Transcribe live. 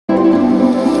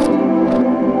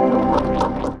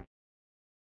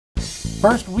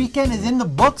First weekend is in the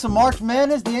books of March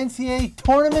Madness, the NCAA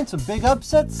tournament, some big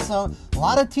upsets. So a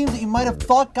lot of teams that you might have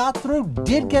thought got through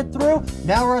did get through.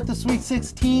 Now we're at the Sweet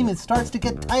 16. It starts to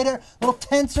get tighter, a little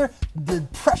tenser. The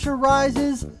pressure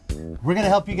rises. We're going to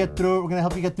help you get through it. We're going to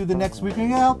help you get through the next week. We're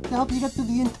going to help you get through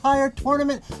the entire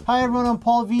tournament. Hi, everyone. I'm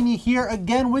Paul Vini here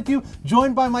again with you,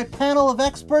 joined by my panel of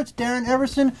experts, Darren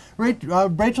Everson,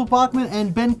 Rachel Bachman,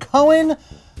 and Ben Cohen.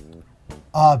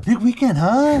 Big weekend,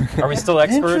 huh? Are we still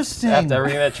experts after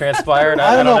everything that transpired?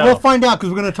 I don't know. We'll find out because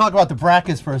we're going to talk about the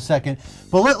brackets for a second.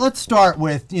 But let's start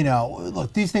with,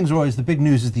 look, these things are always, the big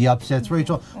news is the upsets.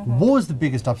 Rachel, what was the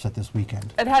biggest upset this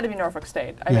weekend? It had to be Norfolk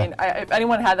State. I mean, if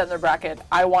anyone had that in their bracket,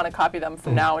 I want to copy them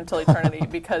from now until eternity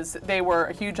because they were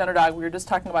a huge underdog. We were just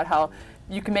talking about how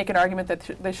you can make an argument that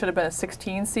they should have been a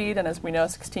 16 seed, and as we know,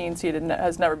 16 seed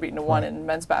has never beaten a 1 in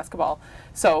men's basketball.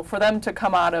 So for them to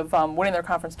come out of winning their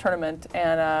conference tournament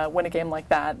and win a game like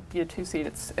that, be a 2 seed,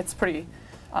 it's pretty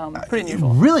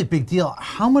unusual. Really big deal.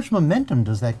 How much momentum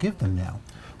does that give them now?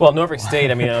 Well, Norfolk State,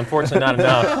 I mean, unfortunately not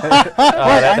enough.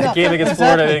 That game against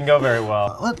Florida didn't go very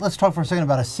well. Let's talk for a second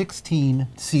about a 16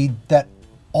 seed that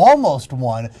almost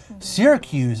won.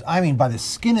 Syracuse, I mean, by the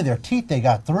skin of their teeth, they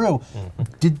got through.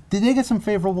 Did they get some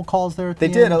favorable calls there at the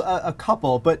end? They did, a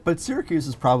couple, but Syracuse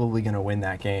is probably going to win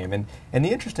that game. And the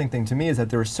interesting thing to me is that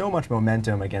there was so much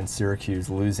momentum against Syracuse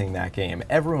losing that game.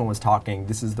 Everyone was talking,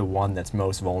 this is the one that's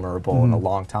most vulnerable in a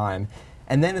long time.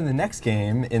 And then in the next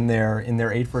game, in their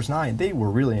 8 vs. 9, they were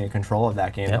really in control of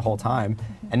that game the whole time.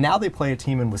 And now they play a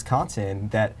team in Wisconsin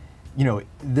that,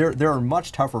 there are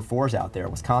much tougher fours out there.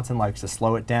 Wisconsin likes to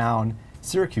slow it down.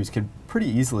 Syracuse could pretty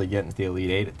easily get into the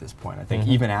Elite 8 at this point. I think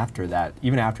even after that,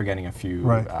 even after getting a few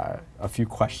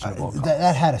questionable calls.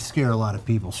 That had to scare a lot of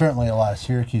people. Certainly a lot of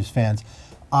Syracuse fans.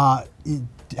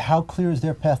 How clear is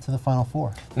their path to the Final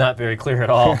Four? Not very clear at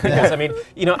all. Because I mean,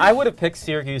 I would have picked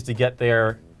Syracuse to get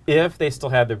there if they still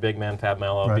had their big man Fab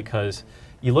Melo, because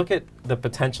you look at the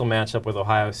potential matchup with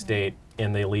Ohio State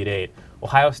in the Elite 8.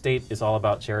 Ohio State is all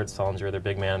about Jared Sullinger, their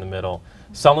big man in the middle.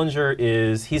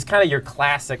 Sullinger he's kind of your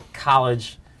classic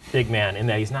college big man in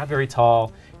that he's not very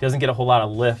tall. He doesn't get a whole lot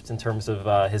of lift in terms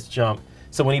of his jump.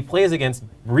 So when he plays against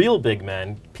real big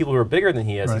men, people who are bigger than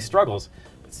he is, he struggles.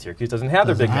 But Syracuse doesn't have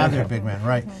their big man. Their big man,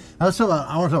 right. I want to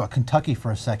talk about Kentucky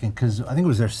for a second because I think it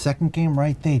was their second game,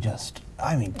 right? They just,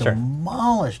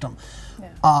 demolished them.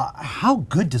 How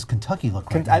good does Kentucky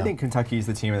look right now? I think Kentucky is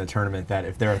the team in the tournament that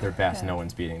if they're at their best, no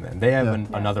one's beating them. They have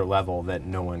another level that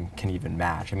no one can even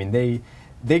match. I mean,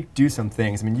 they do some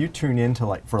things. I mean, you tune in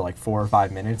to for 4 or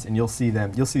 5 minutes, and you'll see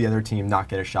the other team not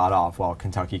get a shot off while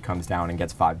Kentucky comes down and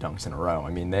gets 5 dunks in a row.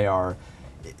 I mean, they are.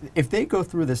 If they go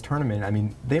through this tournament, I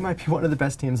mean, they might be one of the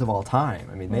best teams of all time.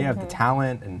 I mean, they have the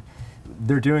talent and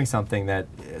they're doing something that,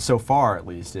 so far at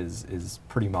least, is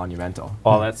pretty monumental.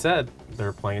 All that said,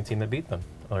 they're playing a team that beat them.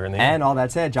 And all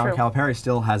that said, John Calipari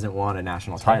still hasn't won a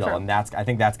national title, and I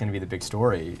think that's going to be the big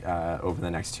story over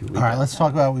the next 2 weeks. All right, let's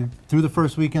talk about through the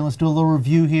first weekend. Let's do a little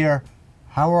review here.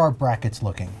 How are our brackets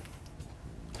looking?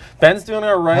 Ben's doing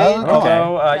all right.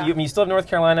 Although you still have North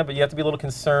Carolina, but you have to be a little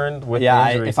concerned with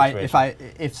the injury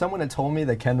situation. If someone had told me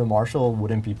that Kendall Marshall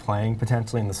wouldn't be playing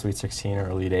potentially in the Sweet 16 or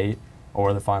Elite 8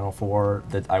 or the Final Four,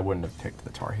 that I wouldn't have picked the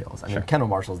Tar Heels. I mean, Kendall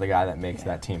Marshall's the guy that makes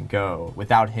that team go.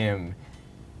 Without him,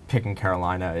 picking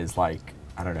Carolina is like,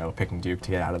 I don't know, picking Duke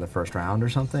to get out of the first round or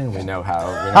something. We know how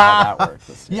that works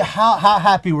this year. Yeah, how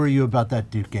happy were you about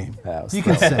that Duke game? You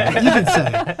can say it. You can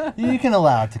say it. You can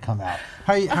allow it to come out.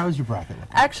 How's your bracket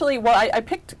looking? Actually, well, I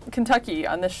picked Kentucky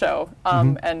on this show,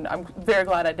 and I'm very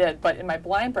glad I did. But in my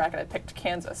blind bracket, I picked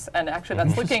Kansas, and actually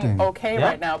that's looking okay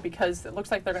right now because it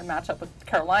looks like they're going to match up with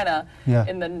Carolina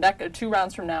in the 2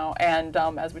 rounds from now. And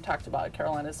as we talked about,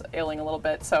 Carolina's ailing a little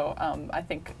bit, so I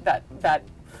think that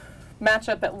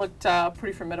matchup that looked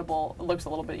pretty formidable looks a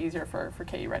little bit easier for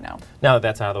KU right now. Now that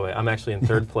that's out of the way, I'm actually in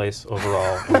 3rd place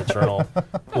overall in the Journal.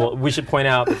 Well, we should point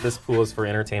out that this pool is for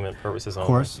entertainment purposes only. Of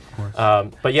course.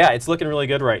 But yeah, it's looking really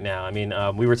good right now. I mean,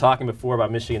 we were talking before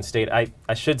about Michigan State.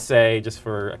 I should say, just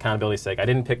for accountability's sake, I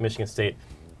didn't pick Michigan State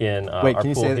in Wait, our can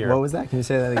you pool say here. What was that? Can you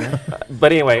say that again?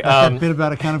 But anyway, a bit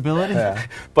about accountability.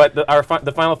 But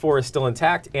the Final Four is still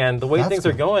intact, and the way things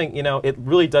are going, it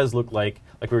really does look like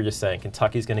we were just saying,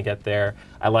 Kentucky's going to get there.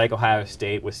 I like Ohio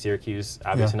State with Syracuse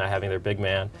obviously not having their big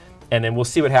man, and then we'll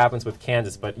see what happens with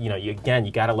Kansas. But you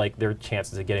got to like their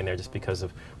chances of getting there just because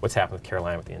of what's happened with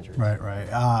Carolina with the injuries. Right.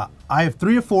 I have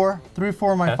 3 or 4. 3 or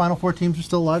 4 of my Final Four teams are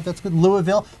still alive. That's good.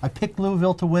 Louisville. I picked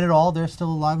Louisville to win it all. They're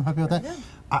still alive. I'm happy with that.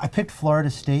 I picked Florida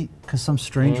State because some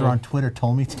stranger on Twitter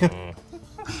told me to.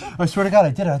 I swear to God, I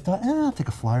did it. I thought, I'll take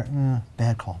a flyer.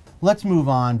 Bad call. Let's move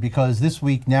on because this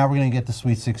week now we're going to get the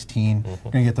Sweet 16.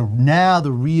 We're going to get now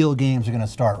the real games are going to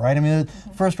start, right? I mean, the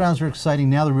first rounds are exciting.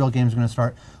 Now the real games are going to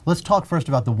start. Let's talk first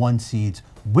about the 1 seeds.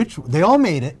 They all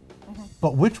made it.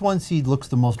 But which 1 seed looks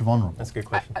the most vulnerable? That's a good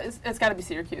question. It's got to be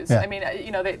Syracuse. Yeah. I mean,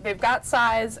 they've got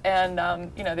size and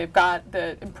they've got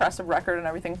the impressive record and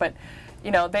everything, but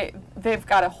they've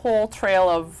got a whole trail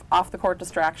of off-the-court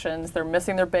distractions. They're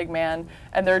missing their big man,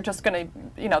 and they're just going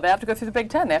to, they have to go through the Big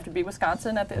Ten. They have to beat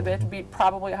Wisconsin. They have to beat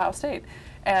probably Ohio State.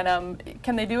 And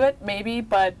can they do it? Maybe,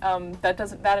 but that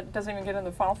doesn't even get in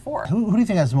the Final Four. Who do you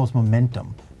think has the most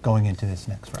momentum going into this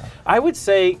next round? I would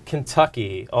say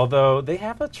Kentucky, although they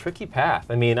have a tricky path.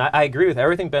 I mean, I agree with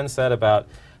everything Ben said about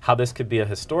how this could be a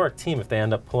historic team if they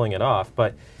end up pulling it off,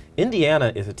 but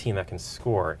Indiana is a team that can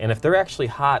score, and if they're actually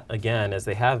hot again, as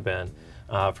they have been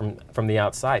from the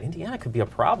outside, Indiana could be a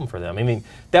problem for them. I mean,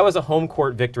 that was a home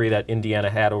court victory that Indiana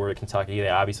had over Kentucky. They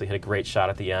obviously hit a great shot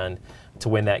at the end to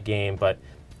win that game, but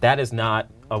that is not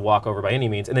a walkover by any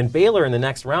means. And then Baylor in the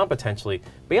next round, potentially.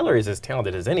 Baylor is as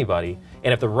talented as anybody,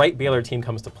 and if the right Baylor team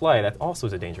comes to play, that also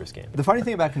is a dangerous game. The funny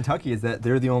thing about Kentucky is that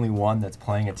they're the only one that's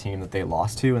playing a team that they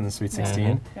lost to in the Sweet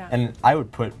 16. Yeah. And I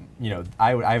would put,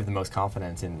 I have the most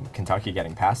confidence in Kentucky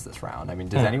getting past this round. I mean,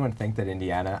 does anyone think that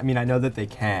Indiana, I mean, I know that they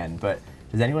can, but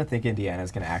does anyone think Indiana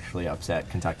is going to actually upset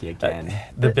Kentucky again?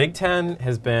 The Big Ten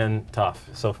has been tough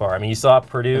so far. I mean, you saw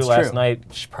Purdue last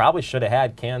night, probably should have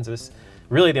had Kansas.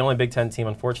 Really, the only Big Ten team,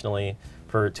 unfortunately,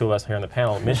 for two of us here on the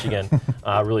panel, Michigan,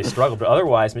 really struggled. But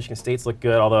otherwise, Michigan State's looked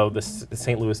good, although the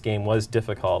St. Louis game was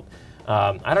difficult.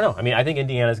 I don't know. I mean, I think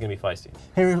Indiana's going to be feisty.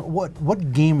 Harry,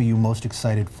 what game are you most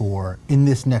excited for in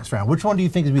this next round? Which one do you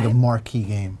think is going to be the marquee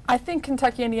game? I think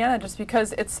Kentucky-Indiana, just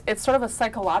because it's sort of a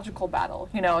psychological battle.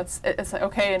 It's like,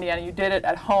 okay, Indiana, you did it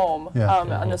at home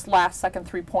on this last-second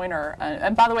three-pointer.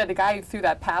 And by the way, the guy who threw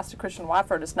that pass to Christian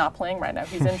Watford is not playing right now.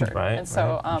 He's injured. And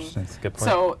so, that's a good point.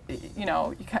 So, you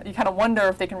kind of wonder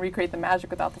if they can recreate the magic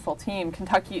without the full team.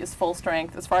 Kentucky is full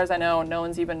strength. As far as I know, no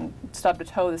one's even stubbed a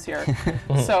toe this year.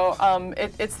 So,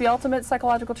 it's the ultimate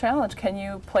psychological challenge. Can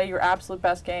you play your absolute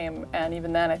best game? And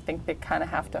even then, I think they kind of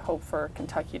have to hope for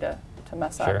Kentucky to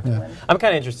mess up. Yeah. I'm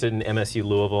kind of interested in MSU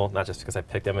Louisville, not just because I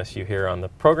picked MSU here on the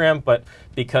program, but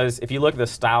because if you look at the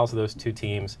styles of those two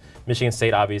teams, Michigan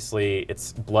State, obviously,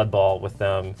 it's blood ball with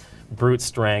them, brute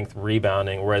strength,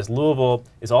 rebounding, whereas Louisville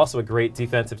is also a great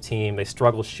defensive team. They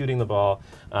struggle shooting the ball.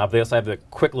 They also have the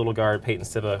quick little guard, Peyton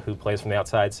Siva, who plays from the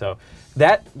outside. So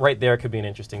that right there could be an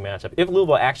interesting matchup. If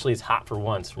Louisville actually is hot for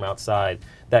once from outside,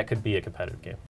 that could be a competitive game.